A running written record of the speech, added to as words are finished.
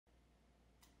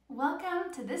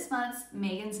Welcome to this month's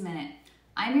Megan's Minute.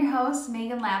 I'm your host,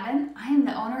 Megan Lavin. I am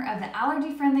the owner of the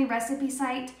allergy-friendly recipe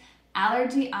site,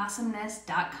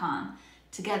 allergyawesomeness.com.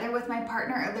 Together with my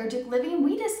partner, Allergic Living,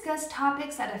 we discuss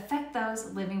topics that affect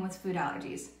those living with food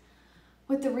allergies.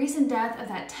 With the recent death of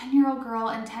that 10-year-old girl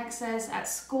in Texas at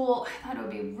school, I thought it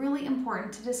would be really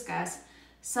important to discuss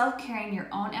self-carrying your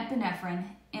own epinephrine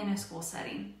in a school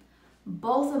setting.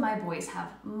 Both of my boys have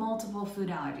multiple food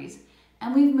allergies,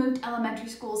 and we've moved elementary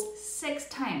schools 6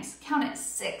 times, count it,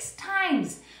 6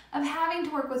 times, of having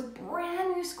to work with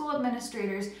brand new school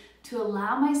administrators to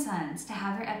allow my sons to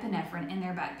have their epinephrine in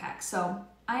their backpacks. So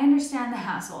I understand the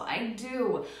hassle, I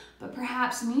do, but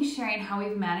perhaps me sharing how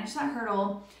we've managed that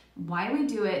hurdle, why we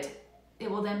do it, it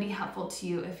will then be helpful to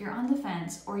you if you're on the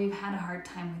fence or you've had a hard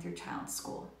time with your child's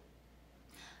school.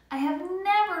 I have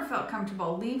never felt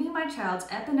comfortable leaving my child's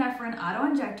epinephrine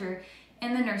auto-injector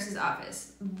in the nurse's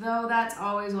office, though that's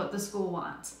always what the school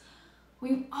wants.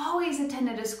 We've always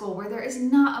attended a school where there is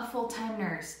not a full-time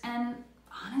nurse, and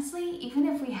honestly, even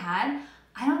if we had,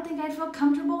 I don't think I'd feel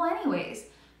comfortable anyways,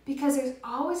 because there's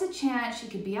always a chance she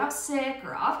could be out sick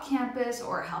or off campus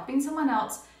or helping someone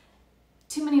else.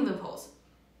 Too many loopholes.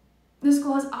 The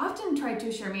school has often tried to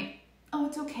assure me, oh,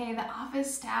 it's okay, the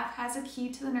office staff has a key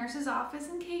to the nurse's office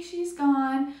in case she's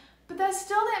gone, but that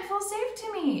still didn't feel safe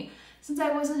to me, since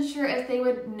I wasn't sure if they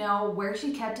would know where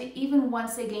she kept it even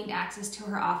once they gained access to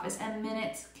her office, and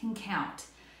minutes can count.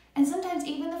 And sometimes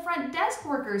even the front desk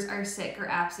workers are sick or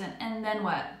absent, and then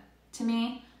what? To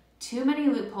me, too many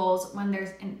loopholes when there's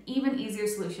an even easier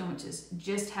solution, which is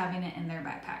just having it in their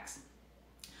backpacks.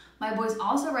 My boys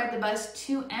also ride the bus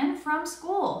to and from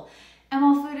school, and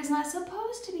while food is not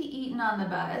supposed to be eaten on the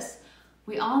bus,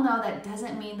 we all know that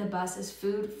doesn't mean the bus is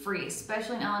food free,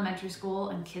 especially in elementary school,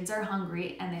 and kids are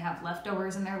hungry and they have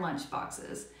leftovers in their lunch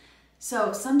boxes.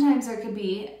 So sometimes there could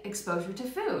be exposure to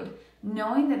food.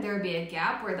 Knowing that there would be a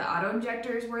gap where the auto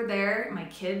injectors were there, my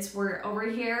kids were over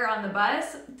here on the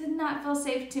bus, did not feel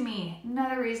safe to me.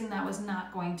 Another reason that was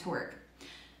not going to work.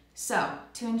 So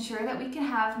to ensure that we could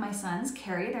have my sons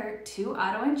carry their 2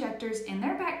 auto injectors in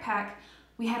their backpack,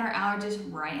 we had our allergist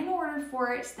write an order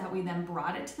for it that we then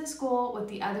brought it to the school with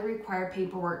the other required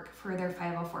paperwork for their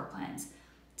 504 plans.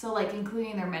 So like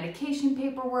including their medication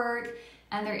paperwork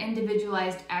and their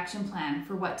individualized action plan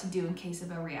for what to do in case of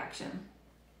a reaction.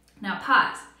 Now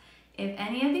pause. If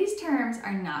any of these terms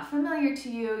are not familiar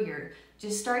to you, you're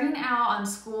just starting out on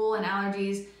school and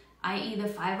allergies, i.e. the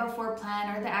 504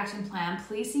 plan or the action plan,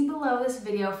 please see below this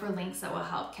video for links that will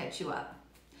help catch you up.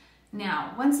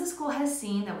 Now, once the school has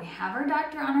seen that we have our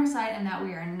doctor on our side and that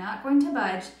we are not going to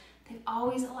budge, they've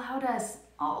always allowed us,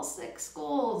 all 6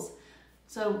 schools.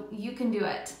 So you can do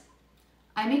it.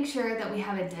 I make sure that we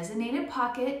have a designated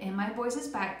pocket in my boys'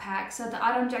 backpack so that the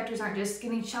auto injectors aren't just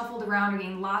getting shuffled around or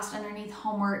getting lost underneath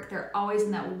homework. They're always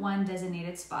in that one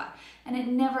designated spot, and it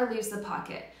never leaves the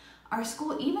pocket. Our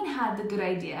school even had the good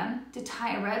idea to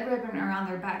tie a red ribbon around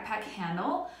their backpack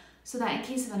handle so that in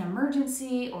case of an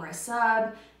emergency or a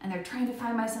sub and they're trying to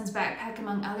find my son's backpack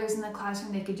among others in the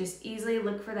classroom, they could just easily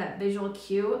look for that visual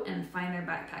cue and find their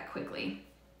backpack quickly.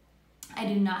 I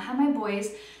do not have my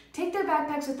boys take their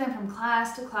backpacks with them from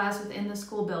class to class within the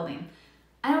school building.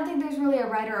 I don't think there's really a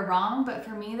right or a wrong, but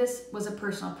for me this was a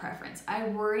personal preference. I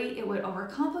worry it would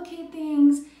overcomplicate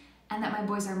things and that my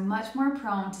boys are much more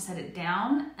prone to set it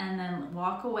down and then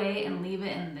walk away and leave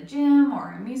it in the gym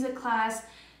or a music class.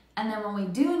 And then when we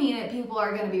do need it, people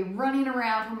are going to be running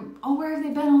around from, oh, where have they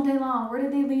been all day long? Where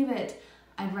did they leave it?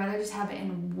 I'd rather just have it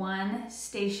in one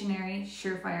stationary,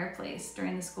 surefire place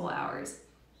during the school hours.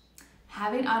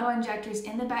 Having auto injectors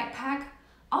in the backpack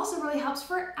also really helps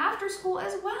for after school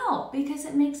as well, because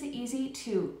it makes it easy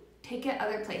to take it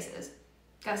other places.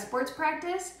 Got sports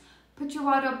practice? Put your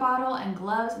water bottle and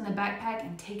gloves in the backpack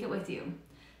and take it with you.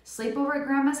 Sleep over at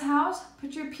grandma's house?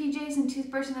 Put your PJs and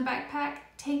toothbrush in the backpack,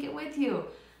 take it with you.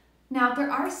 Now,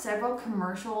 there are several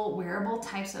commercial wearable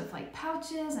types of like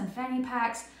pouches and fanny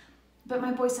packs, but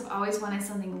my boys have always wanted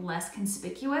something less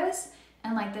conspicuous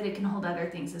and like that it can hold other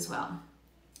things as well.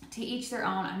 To each their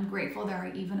own, I'm grateful there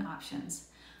are even options.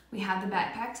 We have the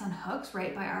backpacks on hooks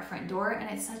right by our front door, and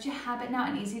it's such a habit now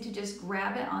and easy to just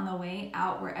grab it on the way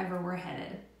out wherever we're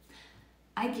headed.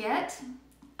 I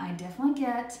definitely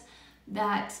get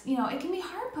that, it can be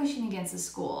hard pushing against the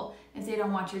school if they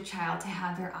don't want your child to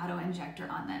have their auto injector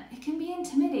on them. It can be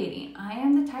intimidating. I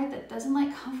am the type that doesn't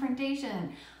like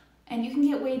confrontation, and you can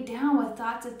get weighed down with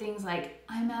thoughts of things like,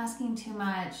 I'm asking too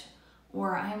much,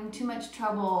 or I'm too much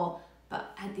trouble.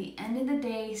 But at the end of the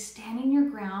day, standing your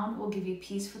ground will give you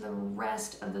peace for the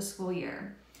rest of the school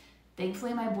year.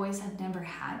 Thankfully, my boys have never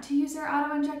had to use their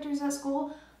auto injectors at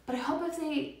school, but I hope if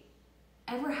they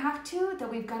ever have to, that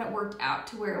we've got it worked out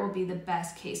to where it will be the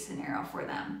best case scenario for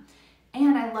them.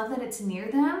 And I love that it's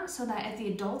near them so that if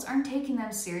the adults aren't taking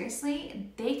them seriously,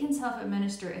 they can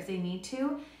self-administer if they need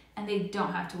to, and they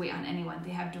don't have to wait on anyone.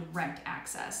 They have direct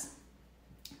access.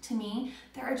 To me,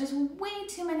 there are just way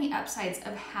too many upsides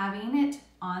of having it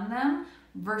on them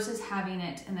versus having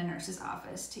it in the nurse's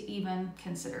office to even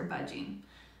consider budging.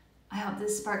 I hope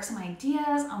this sparks some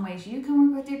ideas on ways you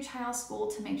can work with your child's school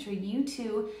to make sure you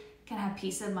too can have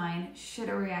peace of mind should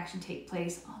a reaction take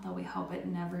place, although we hope it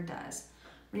never does.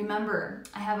 Remember,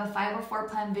 I have a 504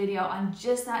 plan video on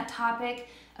just that topic,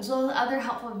 as well as other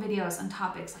helpful videos on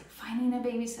topics like finding a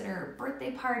babysitter,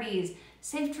 birthday parties,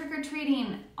 safe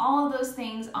trick-or-treating. All of those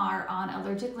things are on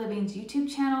Allergic Living's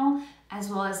YouTube channel, as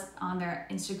well as on their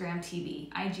Instagram TV,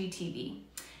 IGTV.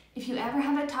 If you ever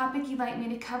have a topic you'd like me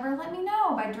to cover, let me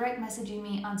know by direct messaging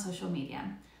me on social media.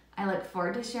 I look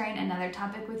forward to sharing another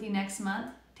topic with you next month.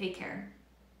 Take care.